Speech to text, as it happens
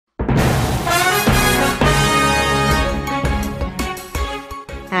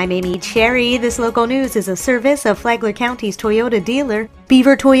I'm Amy Cherry. This local news is a service of Flagler County's Toyota dealer,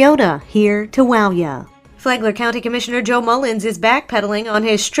 Beaver Toyota, here to wow ya. Flagler County Commissioner Joe Mullins is backpedaling on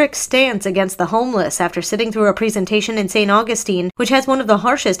his strict stance against the homeless after sitting through a presentation in St. Augustine, which has one of the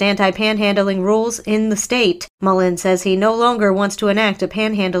harshest anti-panhandling rules in the state. Mullins says he no longer wants to enact a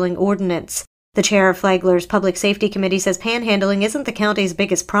panhandling ordinance. The chair of Flagler's Public Safety Committee says panhandling isn't the county's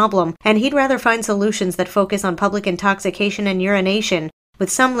biggest problem, and he'd rather find solutions that focus on public intoxication and urination, with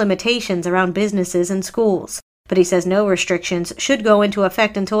some limitations around businesses and schools. But he says no restrictions should go into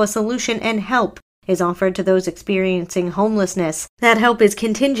effect until a solution and help is offered to those experiencing homelessness. That help is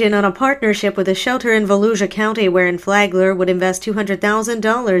contingent on a partnership with a shelter in Volusia County, wherein Flagler would invest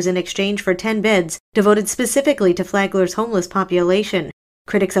 $200,000 in exchange for 10 beds devoted specifically to Flagler's homeless population.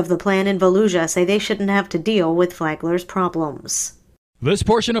 Critics of the plan in Volusia say they shouldn't have to deal with Flagler's problems. This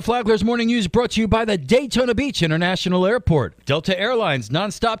portion of Flagler's Morning News brought to you by the Daytona Beach International Airport, Delta Airlines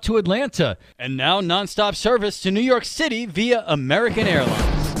nonstop to Atlanta, and now nonstop service to New York City via American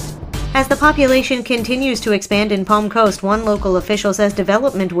Airlines. As the population continues to expand in Palm Coast, one local official says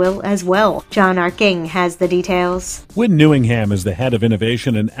development will as well. John Arking has the details. Wynne Newingham is the head of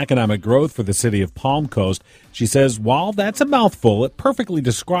innovation and economic growth for the city of Palm Coast. She says while that's a mouthful, it perfectly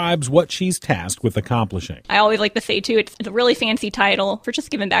describes what she's tasked with accomplishing. I always like to say, too, it's a really fancy title for just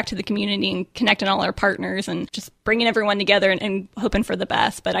giving back to the community and connecting all our partners and just bringing everyone together and hoping for the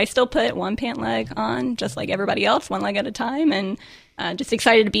best. But I still put one pant leg on, just like everybody else, one leg at a time, and just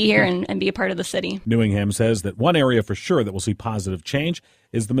excited to be here and be a part of the city. Newingham says that one area for sure that will see positive change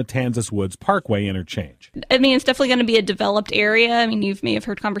is the Matanzas Woods Parkway interchange. I mean, it's definitely going to be a developed area. I mean, you may have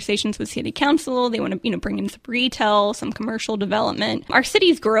heard conversations with city council. They want to, bring in some retail, some commercial development. Our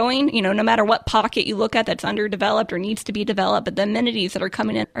city's growing, no matter what pocket you look at that's underdeveloped or needs to be developed, but the amenities that are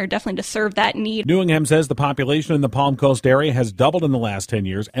coming in are definitely to serve that need. Newingham says the population in the Palm Coast area has doubled in the last 10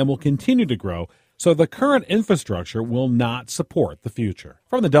 years and will continue to grow, so the current infrastructure will not support the future.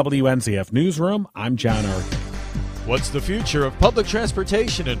 From the WNCF Newsroom, I'm John Arkin. What's the future of public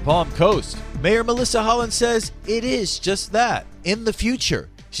transportation in Palm Coast? Mayor Melissa Holland says it is just that, in the future.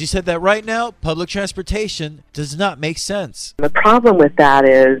 She said that right now, public transportation does not make sense. The problem with that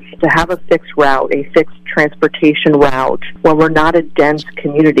is to have a fixed route, a fixed transportation route, when we're not a dense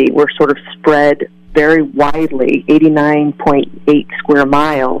community, we're sort of spread very widely, 89.8 square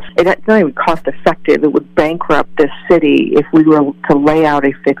miles. It's not even cost effective. It would bankrupt this city if we were to lay out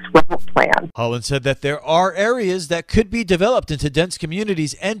a fixed route plan. Holland said that there are areas that could be developed into dense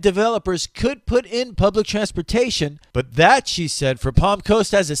communities and developers could put in public transportation, but that, she said, for Palm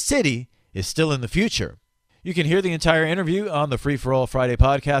Coast as a city is still in the future. You can hear the entire interview on the Free for All Friday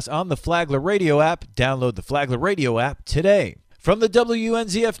podcast on the Flagler Radio app. Download the Flagler Radio app today. From the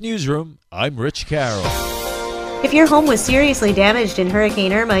WNZF Newsroom, I'm Rich Carroll. If your home was seriously damaged in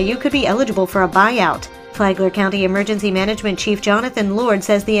Hurricane Irma, you could be eligible for a buyout. Flagler County Emergency Management Chief Jonathan Lord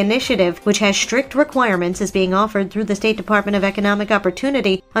says the initiative, which has strict requirements, is being offered through the State Department of Economic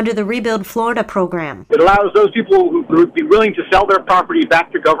Opportunity under the Rebuild Florida program. It allows those people who would be willing to sell their property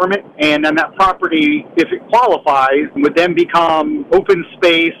back to government, and then that property, if it qualifies, would then become open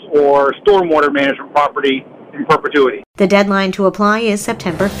space or stormwater management property in perpetuity. The deadline to apply is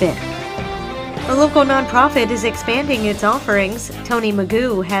September 5th. A local nonprofit is expanding its offerings. Tony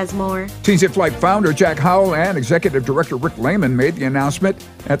Magoo has more. Teens in Flight founder Jack Howell and Executive Director Rick Lehman made the announcement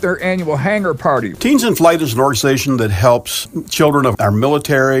at their annual hangar party. Teens in Flight is an organization that helps children of our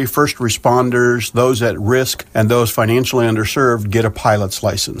military, first responders, those at risk, and those financially underserved get a pilot's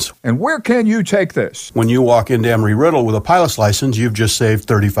license. And where can you take this? When you walk into Embry-Riddle with a pilot's license, you've just saved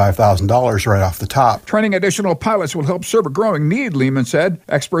 $35,000 right off the top. Training additional pilots will help serve a growing need, Lehman said.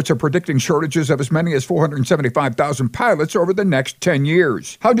 Experts are predicting shortages of as many as 475,000 pilots over the next 10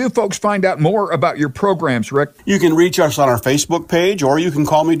 years. How do folks find out more about your programs, Rick? You can reach us on our Facebook page, or you can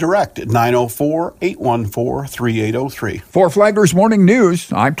call me direct at 904-814-3803. For Flagler's Morning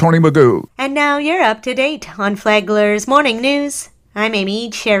News, I'm Tony Magoo. And now you're up to date on Flagler's Morning News. I'm Amy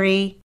Cherry.